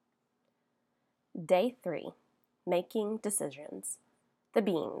Day 3, Making Decisions. The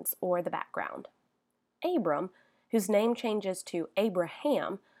beans, or the background. Abram, whose name changes to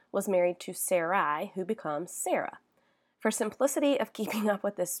Abraham, was married to Sarai, who becomes Sarah. For simplicity of keeping up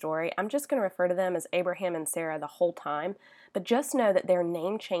with this story, I'm just going to refer to them as Abraham and Sarah the whole time, but just know that their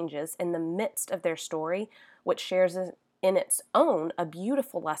name changes in the midst of their story, which shares in its own a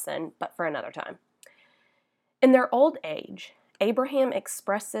beautiful lesson, but for another time. In their old age, Abraham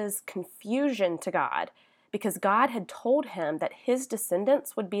expresses confusion to God because God had told him that his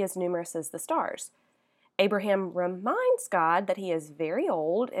descendants would be as numerous as the stars. Abraham reminds God that he is very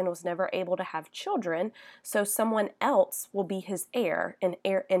old and was never able to have children, so someone else will be his heir and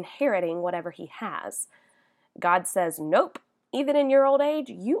inheriting whatever he has. God says, "Nope, even in your old age,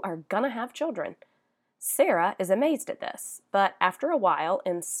 you are gonna have children." Sarah is amazed at this, but after a while,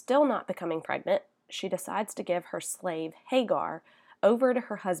 and still not becoming pregnant, she decides to give her slave Hagar over to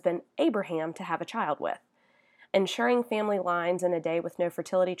her husband Abraham to have a child with. Ensuring family lines in a day with no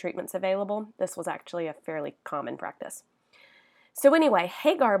fertility treatments available, this was actually a fairly common practice. So anyway,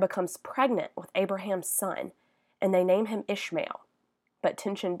 Hagar becomes pregnant with Abraham's son, and they name him Ishmael. But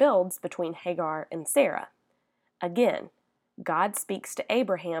tension builds between Hagar and Sarah. Again, God speaks to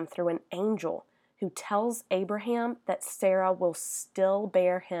Abraham through an angel who tells Abraham that Sarah will still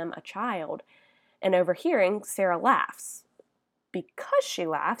bear him a child. And overhearing, Sarah laughs. Because she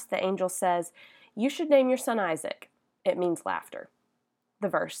laughs, the angel says, "You should name your son Isaac." It means laughter. The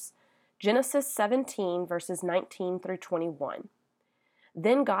verse, Genesis 17, verses 19 through 21.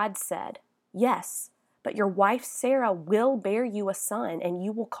 Then God said, "Yes, but your wife Sarah will bear you a son, and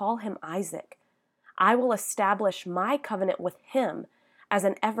you will call him Isaac. I will establish my covenant with him as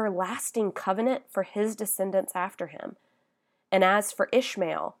an everlasting covenant for his descendants after him. And as for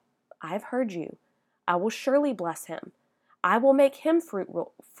Ishmael, I've heard you. I will surely bless him. I will make him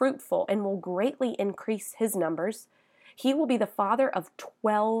fruitful and will greatly increase his numbers. He will be the father of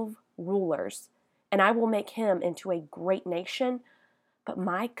 12 rulers, and I will make him into a great nation. But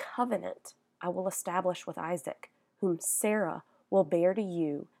my covenant I will establish with Isaac, whom Sarah will bear to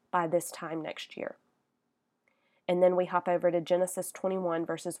you by this time next year." And then we hop over to Genesis 21,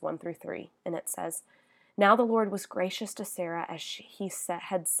 verses 1 through 3, and it says, "Now the Lord was gracious to Sarah as he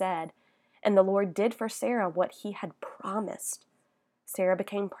had said, and the Lord did for Sarah what he had promised. Sarah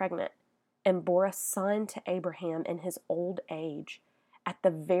became pregnant and bore a son to Abraham in his old age, at the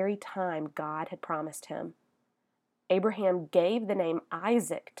very time God had promised him. Abraham gave the name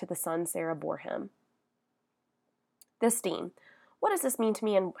Isaac to the son Sarah bore him." This theme, what does this mean to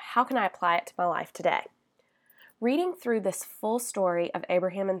me and how can I apply it to my life today? Reading through this full story of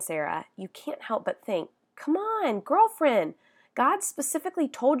Abraham and Sarah, you can't help but think, come on, girlfriend, God specifically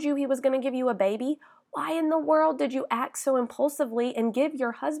told you he was going to give you a baby. Why in the world did you act so impulsively and give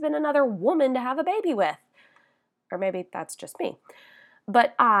your husband another woman to have a baby with? Or maybe that's just me.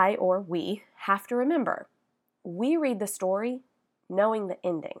 But we, have to remember, we read the story knowing the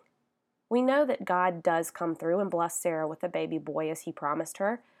ending. We know that God does come through and bless Sarah with a baby boy as he promised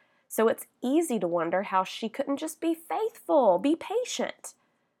her. So it's easy to wonder how she couldn't just be faithful, be patient.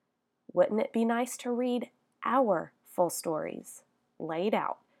 Wouldn't it be nice to read our full stories laid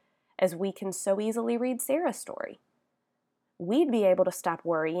out as we can so easily read Sarah's story? We'd be able to stop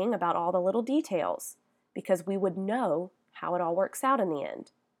worrying about all the little details because we would know how it all works out in the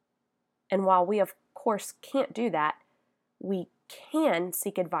end. And while we, of course, can't do that, we can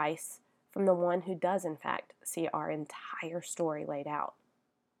seek advice from the one who does, in fact, see our entire story laid out.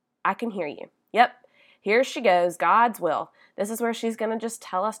 I can hear you. Yep, here she goes, God's will. This is where she's going to just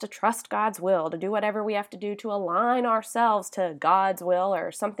tell us to trust God's will, to do whatever we have to do to align ourselves to God's will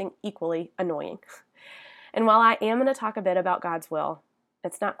or something equally annoying. And while I am going to talk a bit about God's will,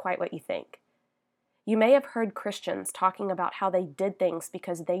 it's not quite what you think. You may have heard Christians talking about how they did things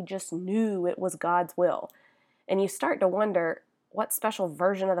because they just knew it was God's will. And you start to wonder what special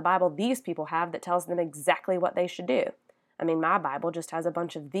version of the Bible these people have that tells them exactly what they should do. I mean, my Bible just has a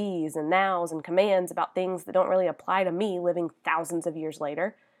bunch of these and nows and commands about things that don't really apply to me living thousands of years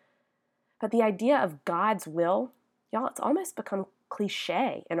later. But the idea of God's will, y'all, it's almost become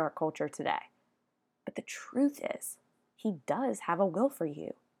cliche in our culture today. But the truth is, he does have a will for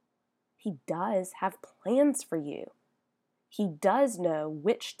you. He does have plans for you. He does know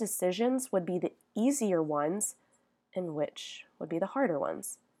which decisions would be the easier ones and which would be the harder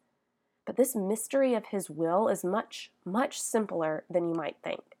ones. But this mystery of his will is much, much simpler than you might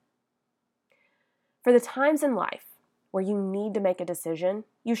think. For the times in life where you need to make a decision,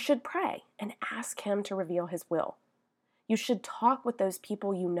 you should pray and ask him to reveal his will. You should talk with those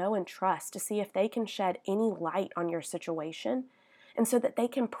people you know and trust to see if they can shed any light on your situation and so that they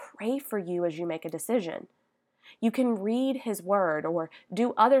can pray for you as you make a decision. You can read His Word or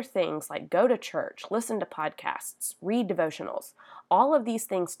do other things like go to church, listen to podcasts, read devotionals, all of these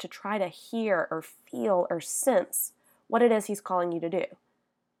things to try to hear or feel or sense what it is He's calling you to do.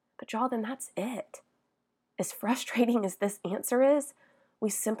 But y'all, then that's it. As frustrating as this answer is, we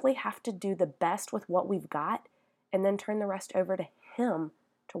simply have to do the best with what we've got and then turn the rest over to Him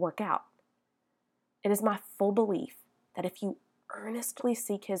to work out. It is my full belief that if you earnestly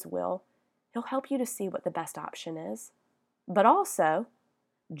seek His will, He'll help you to see what the best option is. But also,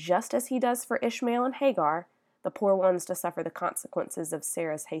 just as He does for Ishmael and Hagar, the poor ones to suffer the consequences of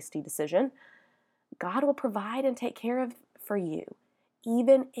Sarah's hasty decision, God will provide and take care of for you,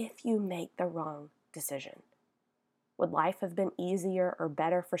 even if you make the wrong decision. Would life have been easier or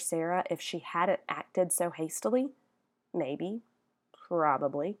better for Sarah if she hadn't acted so hastily? Maybe.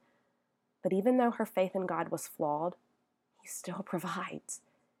 Probably. But even though her faith in God was flawed, He still provides.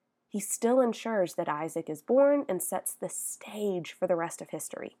 He still ensures that Isaac is born and sets the stage for the rest of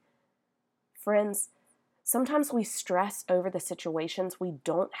history. Friends, sometimes we stress over the situations we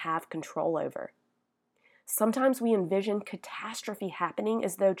don't have control over. Sometimes we envision catastrophe happening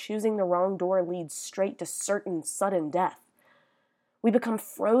as though choosing the wrong door leads straight to certain sudden death. We become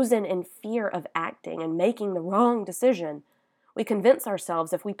frozen in fear of acting and making the wrong decision. We convince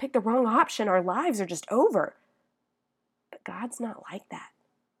ourselves if we pick the wrong option, our lives are just over. But God's not like that.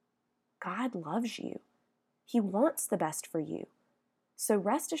 God loves you. He wants the best for you. So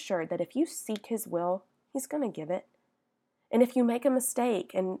rest assured that if you seek His will, He's going to give it. And if you make a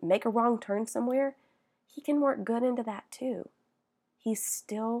mistake and make a wrong turn somewhere, He can work good into that too. He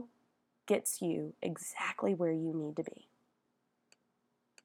still gets you exactly where you need to be.